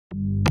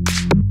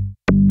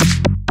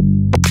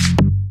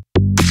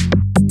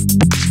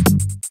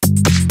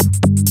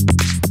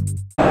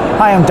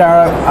Hi, I'm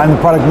Dara. I'm the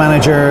product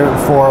manager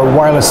for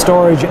wireless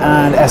storage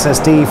and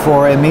SSD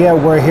for EMEA.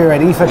 We're here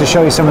at IFA to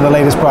show you some of the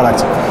latest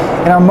products.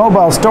 In our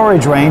mobile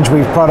storage range,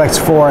 we have products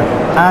for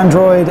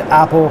Android,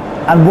 Apple,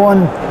 and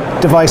one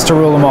device to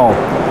rule them all.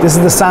 This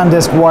is the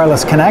SanDisk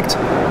Wireless Connect,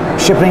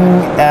 shipping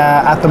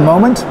at the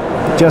moment,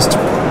 just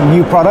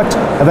new product,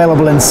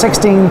 available in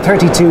 16,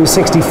 32,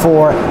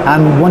 64,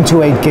 and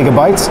 128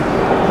 gigabytes.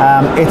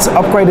 It's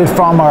upgraded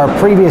from our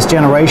previous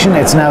generation.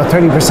 It's now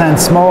 30%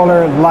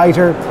 smaller,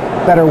 lighter,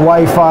 better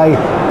Wi-Fi,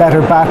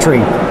 better battery.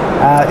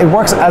 It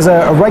works as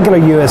a regular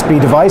USB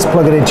device.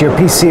 Plug it into your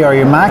PC or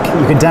your Mac.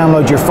 You can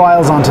download your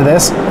files onto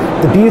this.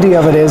 The beauty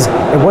of it is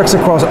it works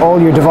across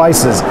all your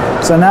devices.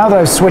 So now that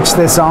I've switched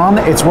this on,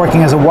 it's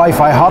working as a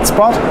Wi-Fi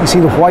hotspot. You see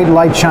the white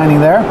light shining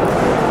there.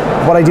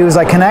 What I do is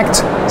I connect.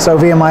 So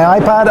via my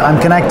iPad,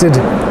 I'm connected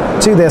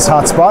to this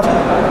hotspot.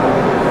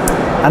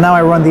 And now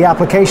I run the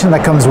application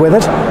that comes with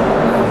it.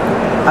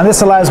 And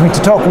this allows me to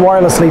talk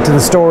wirelessly to the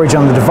storage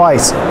on the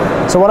device.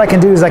 So what I can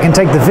do is I can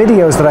take the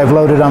videos that I've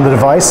loaded on the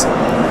device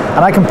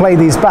and I can play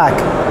these back.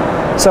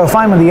 So if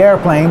I'm on the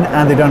airplane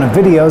and they don't have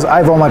videos, I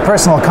have all my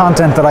personal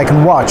content that I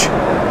can watch.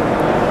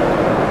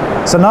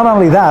 So not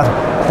only that,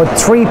 but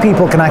 3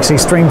 people can actually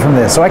stream from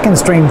this. So I can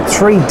stream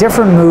 3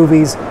 different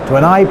movies to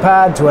an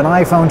iPad, to an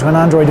iPhone, to an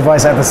Android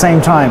device at the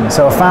same time.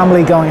 So a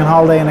family going on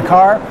holiday in a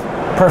car,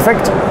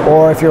 perfect.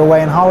 Or if you're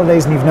away on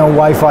holidays and you've no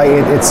Wi-Fi,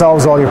 it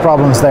solves all your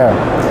problems there.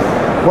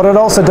 What it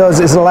also does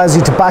is it allows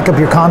you to back up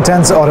your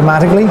contents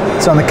automatically.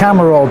 So on the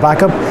camera roll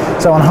backup.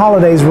 So on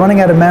holidays, running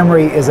out of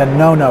memory is a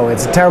no-no.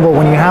 It's terrible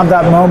when you have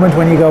that moment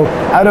when you go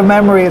out of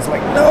memory, it's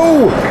like,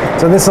 no!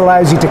 So this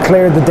allows you to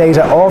clear the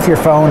data off your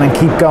phone and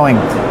keep going.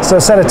 So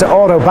set it to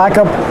auto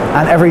backup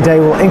and every day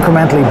will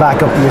incrementally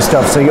back up your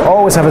stuff. So you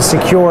always have a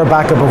secure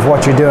backup of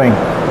what you're doing.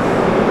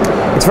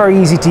 It's very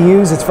easy to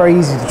use. It's very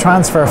easy to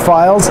transfer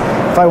files.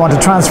 If I want to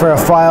transfer a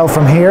file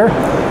from here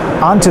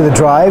onto the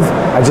drive,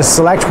 I just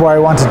select where I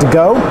want it to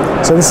go.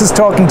 So this is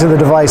talking to the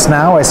device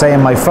now. I say in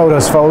my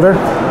photos folder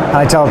and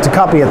I tell it to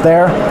copy it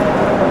there,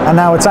 and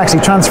now it's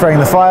actually transferring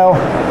the file,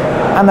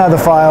 and now the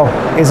file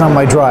is on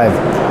my drive.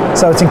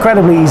 So it's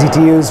incredibly easy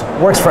to use,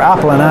 works for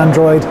Apple and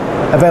Android,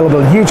 available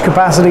in huge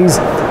capacities,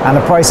 and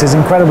the price is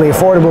incredibly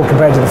affordable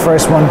compared to the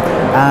first one,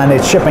 and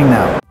it's shipping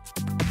now.